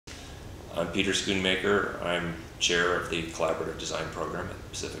I'm Peter Schoonmaker. I'm chair of the Collaborative Design Program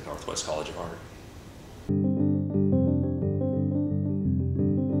at Pacific Northwest College of Art.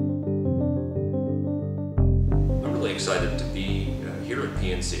 I'm really excited to be here at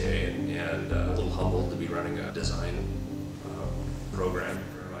PNCA and a little humbled to be running a design program.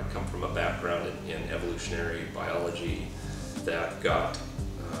 I come from a background in evolutionary biology that got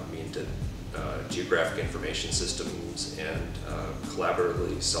me into geographic information systems and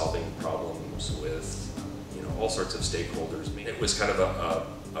collaboratively solving problems with all sorts of stakeholders. I mean, it was kind of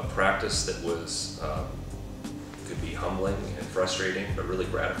a practice that was could be humbling and frustrating, but really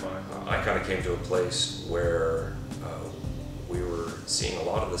gratifying. I kind of came to a place where we were seeing a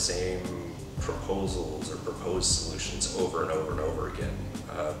lot of the same proposals or proposed solutions over and over and over again.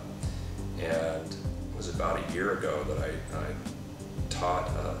 And it was about a year ago that I taught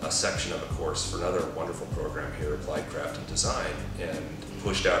a section of a course for another wonderful program here, Applied Craft and Design, and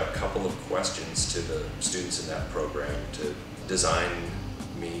pushed out a couple of questions to the students in that program to design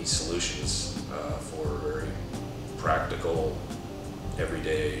me solutions for very practical,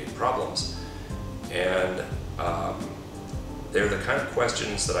 everyday problems. And they're the kind of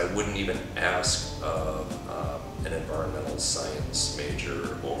questions that I wouldn't even ask of an environmental science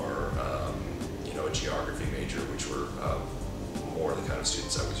major or a geography major, which were more the kind of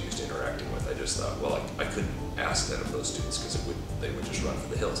students I was used to interacting with. I just thought, well, I couldn't ask that of those students because they would just run for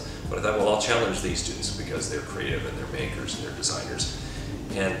the hills. But I thought, well, I'll challenge these students because they're creative and they're makers and they're designers.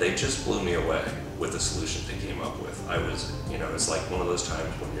 And they just blew me away with the solution they came up with. I was, it's like one of those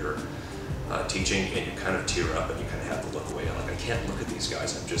times when you're teaching and you kind of tear up and you kind of have to look away. Like, I can't look at these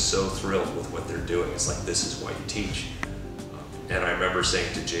guys. I'm just so thrilled with what they're doing. It's like, this is why you teach. And I remember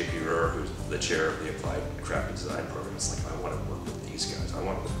saying to JP Rohr, who's the chair of the Applied Craft and Design Program, it's like, I want to work with these guys. I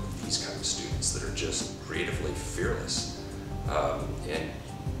want to work with these kind of students that are just creatively fearless.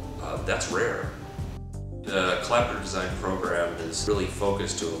 That's rare. The Collaborative Design Program is really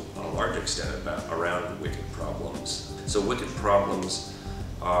focused to a large extent around wicked problems. So wicked problems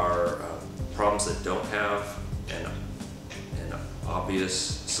are problems that don't have an obvious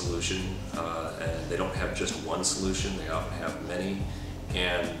solution, and they don't have just one solution, they often have many.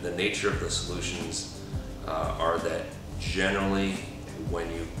 And the nature of the solutions are that generally when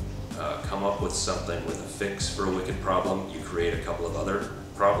you come up with something with a fix for a wicked problem, you create a couple of other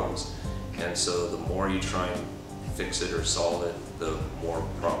problems. And so the more you try and fix it or solve it, the more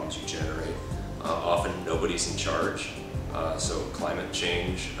problems you generate. Often nobody's in charge. So climate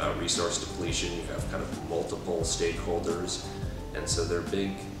change, resource depletion, you have kind of multiple stakeholders. And so they're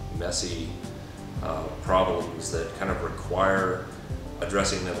big, messy problems that kind of require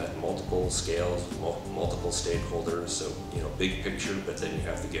addressing them at multiple scales, multiple stakeholders. So, big picture, but then you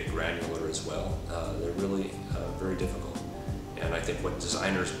have to get granular as well. They're really very difficult. And I think what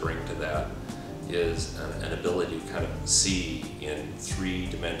designers bring to that is an ability to kind of see in 3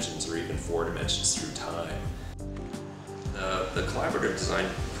 dimensions or even 4 dimensions through time. The Collaborative Design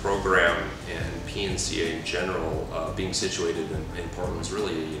Program and PNCA in general, being situated in Portland, is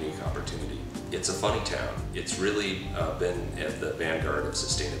really a unique opportunity. It's a funny town. It's really been at the vanguard of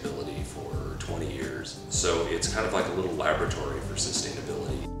sustainability for 20 years. So it's kind of like a little laboratory for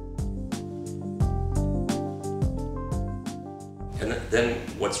sustainability. And then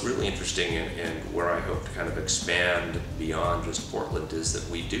what's really interesting and where I hope to kind of expand beyond just Portland is that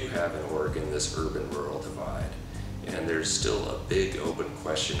we do have in Oregon this urban-rural divide. And there's still a big open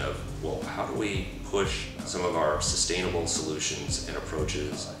question of, well, how do we push some of our sustainable solutions and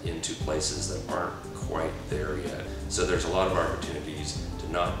approaches into places that aren't quite there yet? So there's a lot of opportunities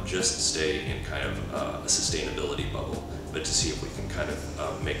to not just stay in kind of a sustainability bubble, but to see if we can kind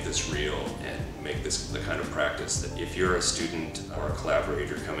of make this real and make this the kind of practice that if you're a student or a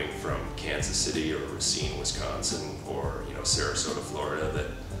collaborator coming from Kansas City or Racine, Wisconsin, or Sarasota, Florida, that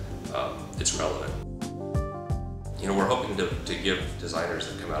it's relevant. We're hoping to give designers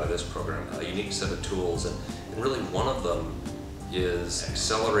that come out of this program a unique set of tools, and really one of them is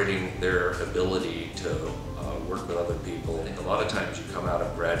accelerating their ability to work with other people. I think a lot of times you come out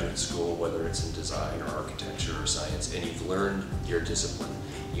of graduate school, whether it's in design or architecture or science, and you've learned your discipline.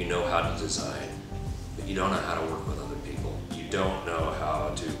 You know how to design, but you don't know how to work with other people. You don't know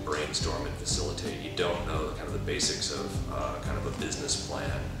how to brainstorm and facilitate. You don't know kind of the basics of kind of a business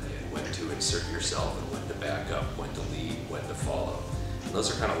plan, when to insert yourself and when to back up, when to lead, when to follow. And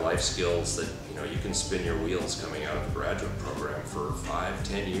those are kind of life skills that you can spin your wheels coming out of the graduate program for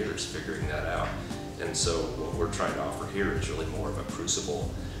 5-10 years figuring that out. And so what we're trying to offer here is really more of a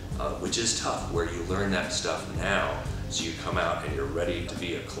crucible, which is tough, where you learn that stuff now so you come out and you're ready to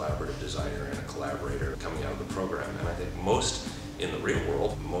be a collaborative designer and a collaborator coming out of the program. And I think most in the real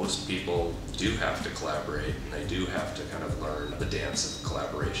world, most people do have to collaborate, and they do have to kind of learn the dance of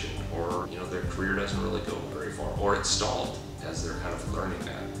collaboration, or their career doesn't really go very far, or it's stalled as they're kind of learning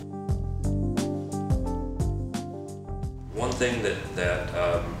that. One thing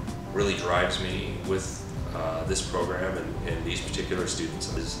that really drives me with this program and these particular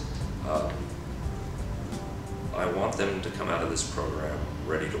students is I want them to come out of this program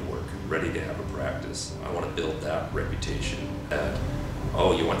ready to work, ready to have a practice. I want to build that reputation that,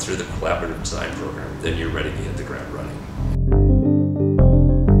 oh, you went through the collaborative design program, then you're ready to hit the ground running.